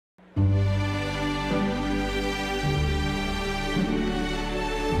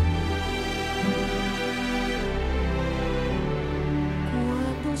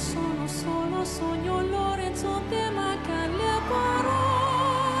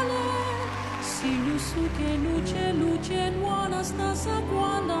consiglio su che luce, luce nuova sta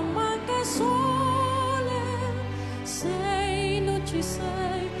quando manca sole. Sei, non ci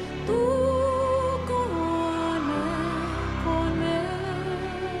sei, tu con me.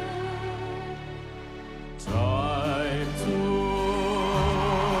 Time to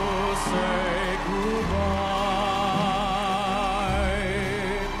say goodbye.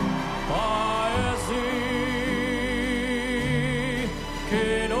 Paesi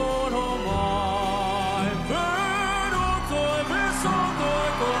che non ho mai veduto e vissuto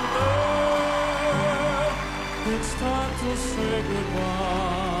con te. It's time to say goodbye.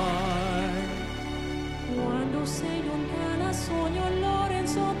 Quando sei lontana sogno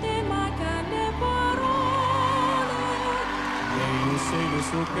Lorenzo te mancano le parole. E io sei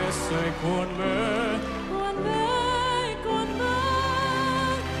su che sei con me. Con me, con me,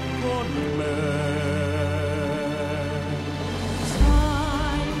 con me.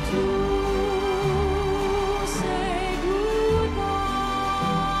 Time to say goodbye.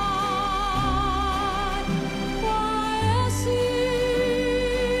 Paesi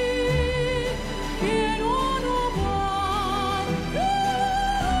che non ho mai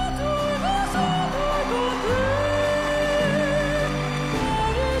veduto e vissuto con te.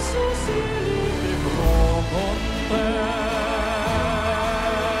 Adesso si vivrò con te.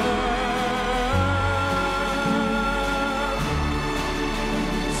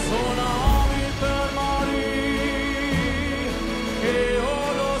 Suonavi per mari che io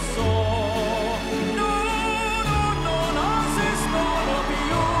lo so. No, no, non esistono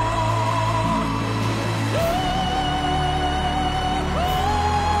più.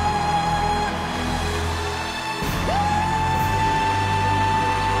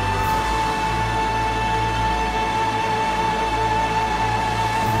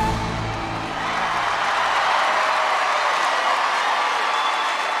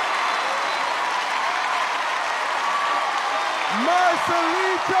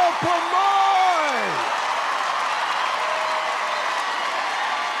 Marcelito Pomoy!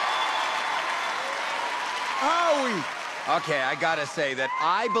 Howie! Okay, I gotta say that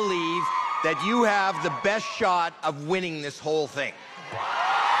I believe that you have the best shot of winning this whole thing.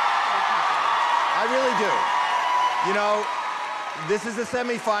 I really do. You know, this is the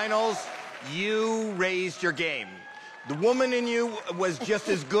semifinals. You raised your game. The woman in you was just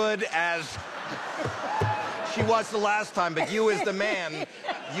as good as she was the last time, but you as the man,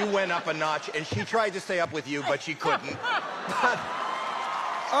 you went up a notch, and she tried to stay up with you, but she couldn't. But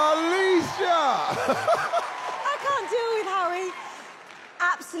Alicia! I can't deal with Howie.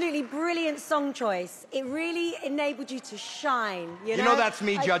 Absolutely brilliant song choice. It really enabled you to shine, you know? you know that's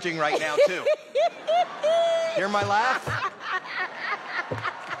me judging right now, too. Hear my laugh?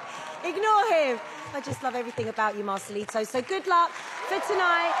 Ignore him. I just love everything about you, Marcelito. So good luck for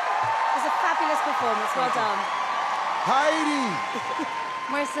tonight. It was a fabulous performance. Well done. Heidi!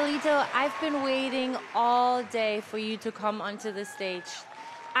 Marcelito, I've been waiting all day for you to come onto the stage.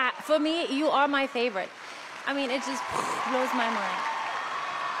 For me, you are my favorite. I mean, it just blows my mind.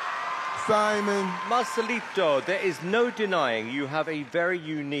 Simon. Marcelito, there is no denying you have a very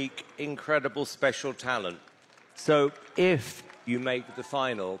unique, incredible, special talent. So if you make the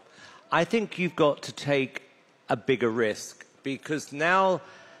final, I think you've got to take a bigger risk, because now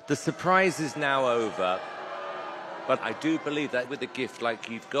the surprise is now over. But I do believe that with a gift like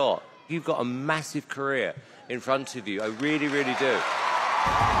you've got a massive career in front of you. I really, really do.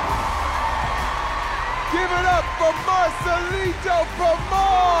 Give it up for Marcelito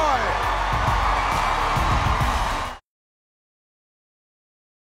Pomoy!